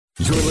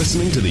You're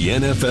listening to the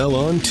NFL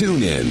on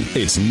TuneIn.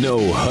 It's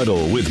No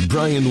Huddle with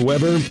Brian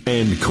Weber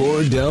and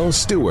Cordell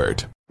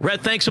Stewart.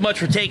 Rhett, thanks so much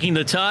for taking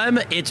the time.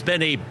 It's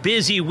been a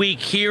busy week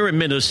here in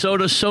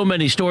Minnesota. So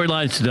many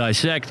storylines to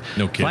dissect.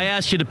 No kidding. If I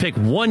asked you to pick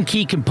one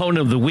key component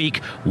of the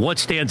week, what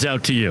stands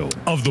out to you?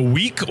 Of the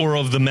week or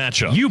of the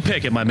matchup? You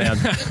pick it, my man.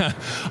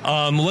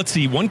 Let's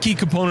see. One key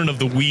component of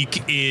the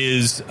week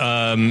is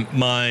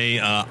my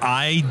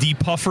eye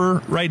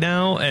depuffer right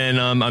now, and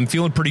I'm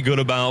feeling pretty good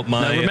about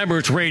my... Now, remember,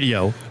 it's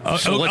radio,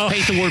 so let's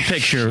paint the word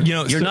picture.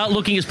 You're not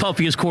looking as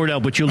puffy as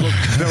Cordell, but you look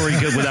very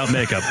good without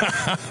makeup.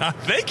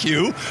 Thank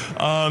you.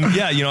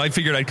 I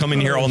figured I'd come in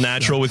here all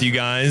natural with you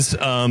guys.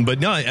 But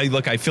no,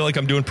 I feel like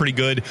I'm doing pretty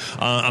good.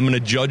 I'm going to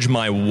judge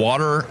my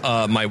water,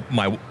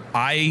 my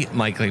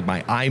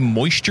eye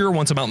moisture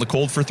once I'm out in the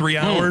cold for 3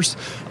 hours.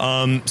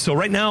 So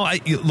right now, I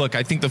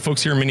think the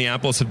folks here in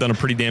Minneapolis have done a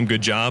pretty damn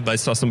good job. I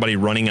saw somebody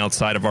running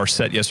outside of our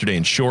set yesterday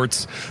in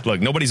shorts. Look,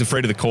 nobody's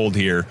afraid of the cold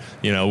here.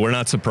 We're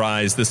not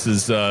surprised. This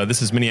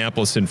is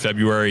Minneapolis in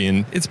February,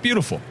 and it's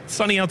beautiful. It's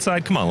sunny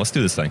outside. Come on, let's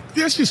do this thing.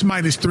 Yeah, it's just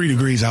minus 3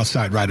 degrees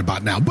outside right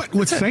about now. But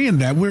with saying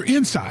that, we're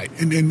inside,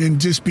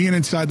 and just being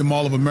inside the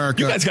Mall of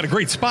America. You guys got a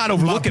great spot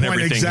overlooking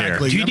everything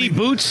exactly. here. GD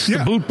Boots, the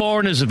Boot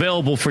Barn is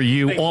available for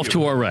you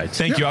to our right.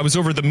 Thank you. I was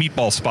over at the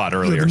meatball spot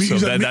earlier, so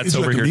that's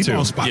over here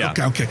too. Spot. Yeah.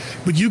 Okay.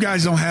 But you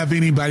guys don't have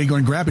anybody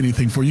going to grab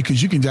anything for you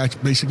because you can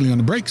basically on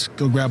the breaks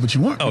go grab what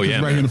you want. Oh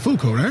yeah, right here in the food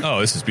court, right? Oh,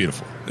 this is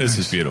beautiful. This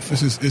is beautiful.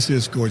 This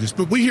is gorgeous.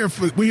 But we're here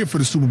for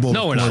the Super Bowl.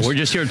 No, we're not. We're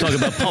just here to talk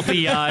about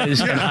puppy eyes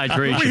and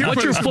hydration.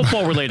 What's your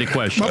football related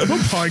question?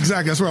 Football,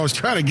 exactly. That's where I was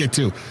trying to get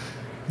to.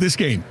 This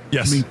game.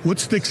 Yes. What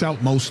sticks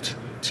out most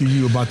to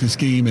you about this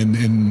game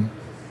and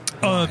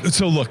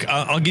so look,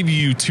 I'll give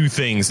you two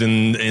things,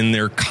 and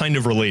they're kind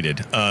of related.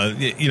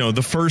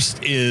 The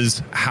first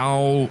is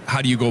how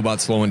do you go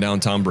about slowing down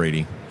Tom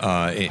Brady?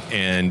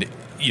 And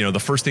the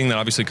first thing that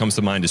obviously comes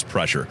to mind is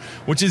pressure,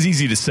 which is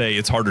easy to say.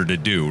 It's harder to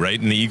do, right?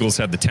 And the Eagles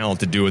have the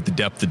talent to do it, the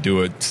depth to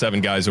do it,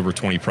 7 guys over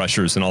 20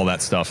 pressures and all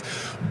that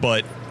stuff.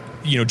 But,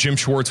 Jim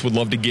Schwartz would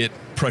love to get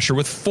pressure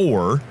with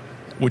 4,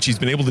 which he's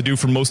been able to do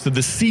for most of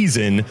the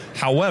season.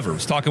 However, I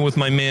was talking with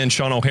my man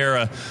Sean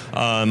O'Hara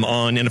on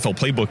NFL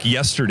Playbook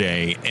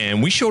yesterday,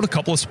 and we showed a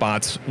couple of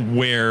spots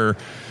where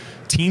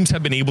teams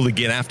have been able to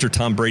get after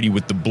Tom Brady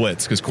with the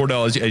blitz. Because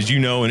Cordell, as you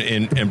know,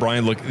 and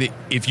Brian, look,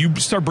 if you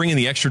start bringing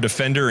the extra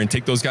defender and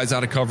take those guys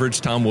out of coverage,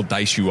 Tom will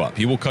dice you up.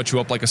 He will cut you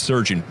up like a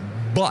surgeon.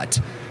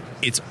 But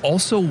it's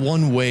also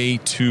one way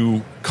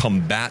to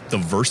combat the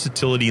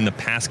versatility in the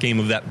pass game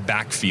of that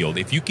backfield.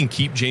 If you can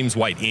keep James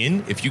White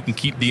in, if you can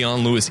keep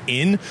Dion Lewis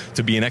in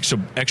to be an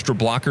extra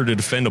blocker to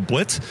defend a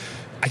blitz,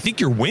 I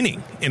think you're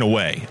winning in a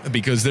way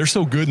because they're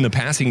so good in the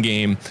passing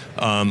game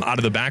out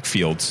of the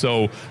backfield.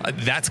 So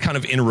that's kind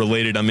of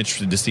interrelated. I'm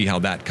interested to see how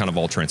that kind of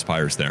all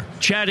transpires there.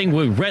 Chatting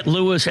with Rhett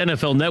Lewis,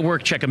 NFL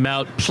Network. Check him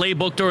out.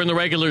 Playbook during the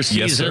regular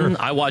season. Yes,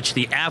 I watch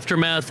The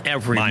Aftermath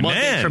every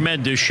Monday.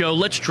 Tremendous show.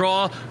 Let's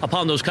draw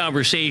upon those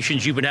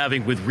conversations you've been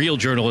having with real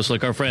journalists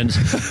like our friends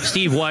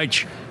Steve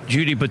Wyche,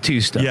 Judy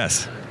Battista.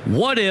 Yes.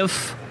 What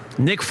if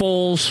Nick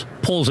Foles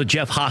pulls a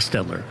Jeff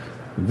Hostetler,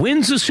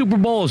 wins the Super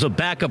Bowl as a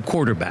backup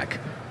quarterback?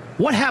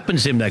 What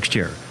happens to him next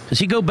year? Does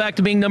he go back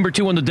to being number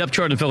 2 on the depth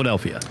chart in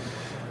Philadelphia?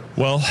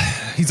 Well,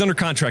 he's under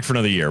contract for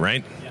another year,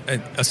 right?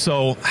 Yeah.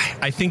 So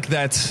I think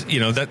that's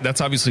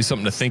obviously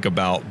something to think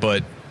about.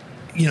 But,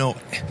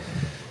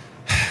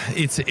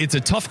 it's a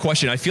tough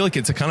question. I feel like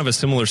it's a kind of a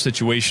similar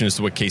situation as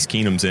to what Case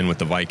Keenum's in with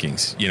the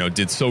Vikings.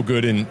 Did so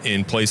good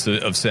in place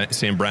of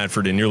Sam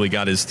Bradford and nearly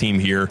got his team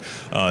here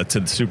to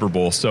the Super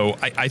Bowl. So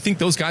I think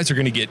those guys are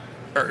going to get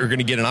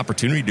an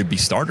opportunity to be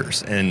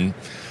starters, and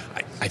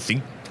I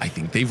think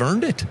they've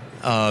earned it.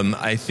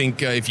 I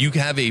think if you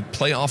have a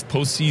playoff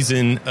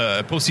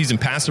postseason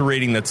passer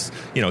rating that's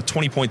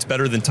 20 points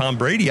better than Tom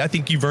Brady, I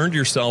think you've earned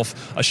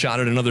yourself a shot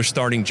at another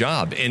starting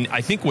job. And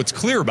I think what's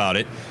clear about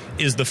it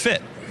is the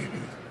fit.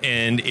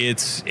 And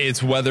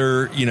it's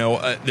whether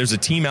there's a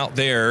team out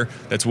there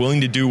that's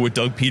willing to do what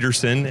Doug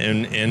Peterson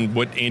and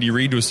what Andy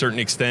Reid to a certain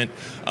extent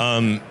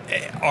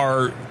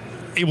are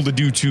able to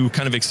do to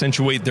kind of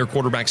accentuate their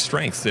quarterback's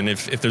strengths. And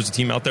if there's a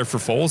team out there for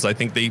Foles, I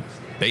think they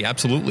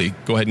absolutely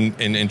go ahead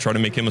and try to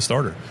make him a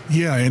starter.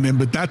 Yeah,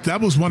 but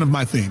that was one of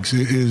my things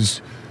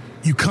is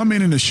you come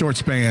in a short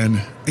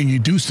span and you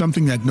do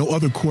something that no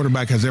other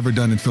quarterback has ever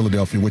done in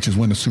Philadelphia, which is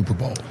win a Super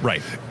Bowl.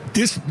 Right.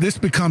 This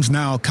becomes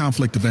now a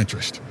conflict of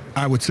interest,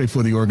 I would say,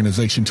 for the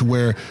organization, to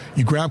where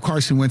you grab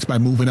Carson Wentz by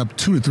moving up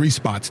 2 to 3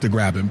 spots to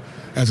grab him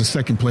as a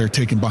second player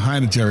taken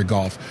behind a Jared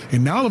Goff.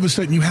 And now all of a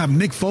sudden you have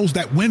Nick Foles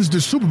that wins the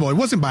Super Bowl. It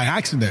wasn't by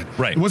accident.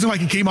 Right. It wasn't like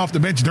he came off the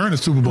bench during the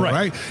Super Bowl,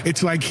 right?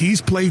 It's like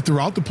he's played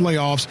throughout the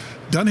playoffs,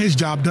 done his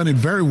job, done it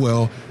very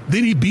well.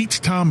 Then he beats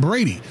Tom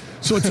Brady.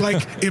 So it's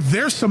like if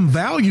there's some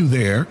value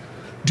there,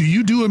 do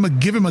you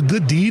give him a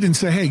good deed and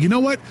say, hey, you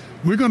know what?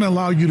 We're going to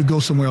allow you to go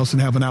somewhere else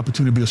and have an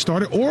opportunity to be a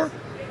starter? Or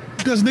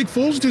does Nick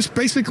Foles just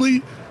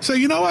basically say,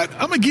 you know what,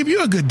 I'm going to give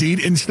you a good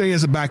deed and stay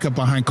as a backup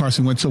behind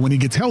Carson Wentz so when he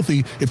gets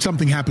healthy, if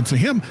something happens to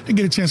him, and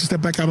get a chance to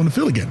step back out on the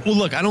field again? Well,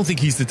 look, I don't think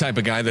he's the type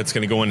of guy that's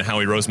going to go into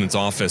Howie Roseman's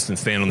office and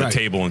stand on the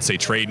table and say,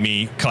 trade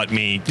me, cut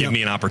me, give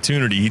me an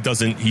opportunity. He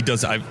doesn't.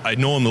 I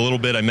know him a little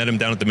bit. I met him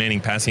down at the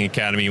Manning Passing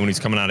Academy when he's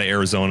coming out of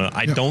Arizona.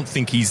 I don't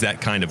think he's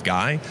that kind of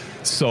guy.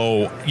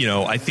 So,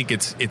 I think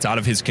it's out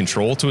of his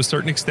control to a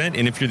certain extent.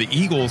 And if you're the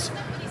Eagles,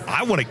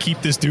 I want to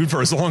keep this dude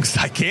for as long as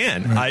I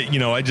can. Right.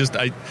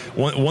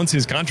 Once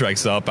his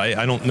contract's up,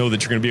 I don't know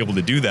that you're going to be able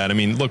to do that. I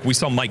mean, look, we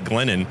saw Mike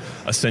Glennon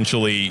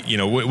essentially,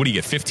 what do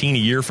you get, 15 a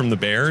year from the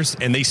Bears,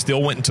 and they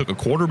still went and took a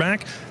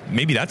quarterback.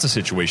 Maybe that's a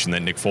situation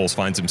that Nick Foles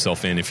finds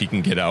himself in if he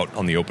can get out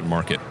on the open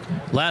market.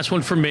 Last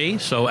one for me.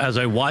 So as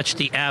I watch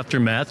the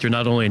aftermath, you're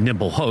not only a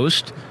nimble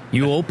host,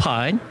 you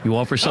opine, you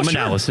offer some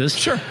analysis.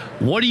 Sure.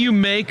 What do you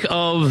make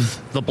of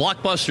the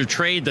blockbuster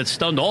trade that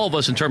stunned all of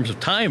us in terms of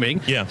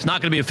timing? Yeah. It's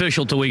not going to be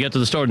official until we get to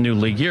the start of the new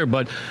league year,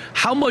 but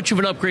how much of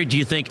an upgrade do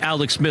you think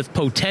Alex Smith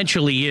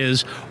potentially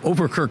is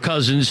over Kirk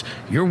Cousins?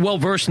 You're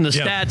well-versed in the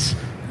stats.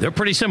 They're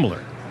pretty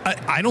similar.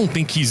 I don't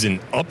think he's an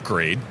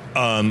upgrade.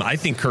 I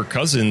think Kirk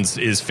Cousins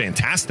is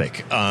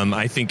fantastic.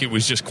 I think it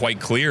was just quite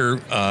clear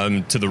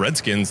to the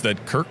Redskins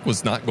that Kirk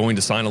was not going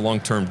to sign a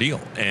long-term deal.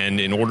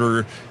 And in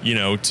order,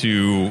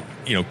 to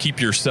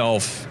keep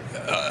yourself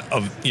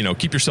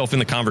keep yourself in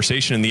the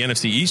conversation in the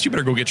NFC East, you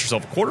better go get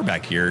yourself a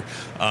quarterback here.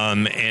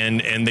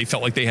 And they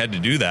felt like they had to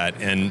do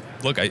that. And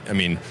look, I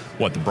mean,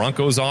 the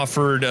Broncos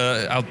offered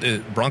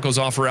Broncos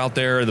offer out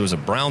there. There was a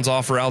Browns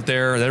offer out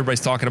there that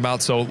everybody's talking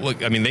about. So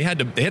look, I mean, they had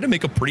to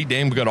make a pretty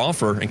damn good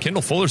offer. And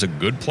Kendall Fuller's a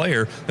good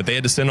player that they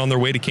had to send on their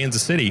way to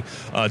Kansas City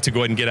to go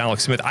ahead and get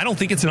Alex Smith. I don't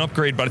think it's an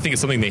upgrade, but I think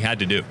it's something they had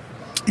to do.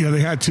 Yeah,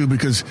 they had to,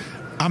 because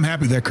I'm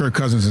happy that Kirk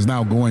Cousins is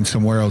now going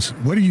somewhere else.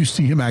 Where do you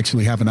see him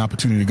actually have an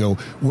opportunity to go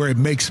where it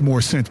makes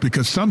more sense?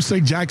 Because some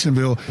say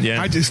Jacksonville.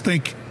 Yeah. I just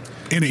think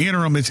in the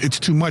interim, it's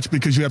too much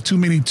because you have too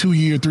many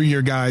 2-year,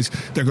 3-year guys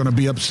that are going to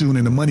be up soon,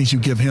 and the monies you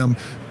give him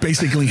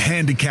basically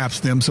handicaps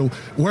them. So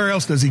where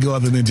else does he go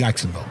other than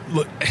Jacksonville?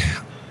 Look,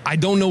 I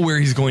don't know where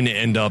he's going to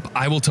end up.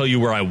 I will tell you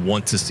where I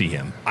want to see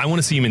him. I want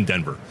to see him in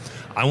Denver.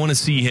 I want to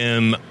see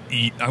him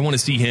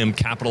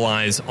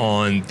capitalize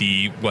on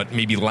the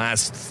maybe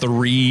last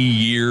 3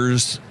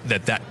 years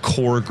that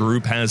core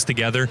group has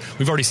together.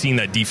 We've already seen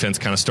that defense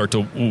kind of start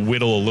to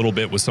whittle a little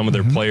bit with some of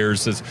their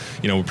players. As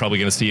we're probably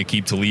going to see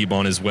Aqib Talib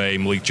on his way.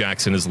 Malik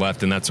Jackson has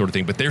left and that sort of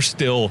thing. But they're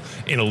still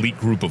an elite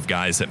group of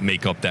guys that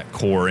make up that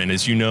core. And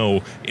as you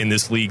know, in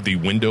this league, the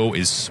window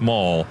is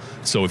small.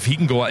 So if he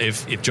can go out,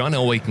 if John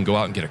Elway can go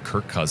out and get a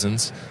Kirk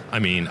Cousins, I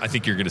mean, I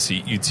think you'd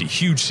see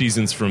huge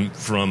seasons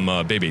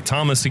from Bebe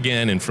Thomas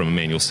again and from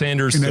Emmanuel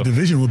Sanders. And that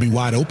division would be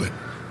wide open.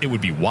 It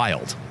would be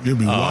wild. It would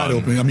be wide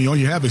open. I mean, all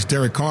you have is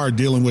Derek Carr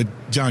dealing with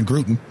John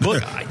Gruden.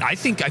 Look, I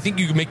think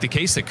you can make the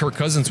case that Kirk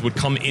Cousins would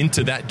come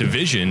into that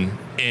division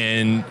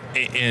and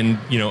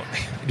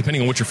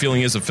depending on what your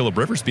feeling is of Phillip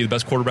Rivers, be the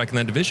best quarterback in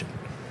that division.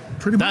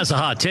 Pretty much. That's a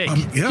hot take.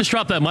 Just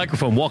drop that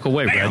microphone, walk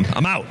away, Brad.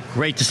 I'm out.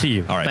 Great to see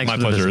you. All right, Thanks my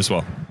pleasure as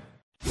well.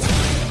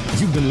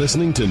 You've been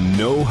listening to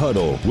No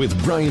Huddle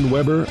with Brian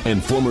Weber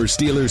and former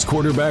Steelers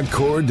quarterback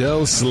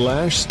Cordell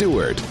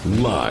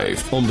 /Stewart,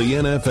 live on the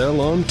NFL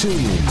on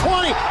TuneIn.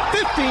 20,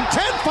 15,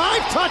 10,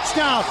 5,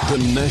 touchdown. The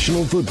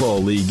National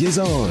Football League is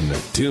on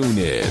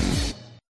TuneIn.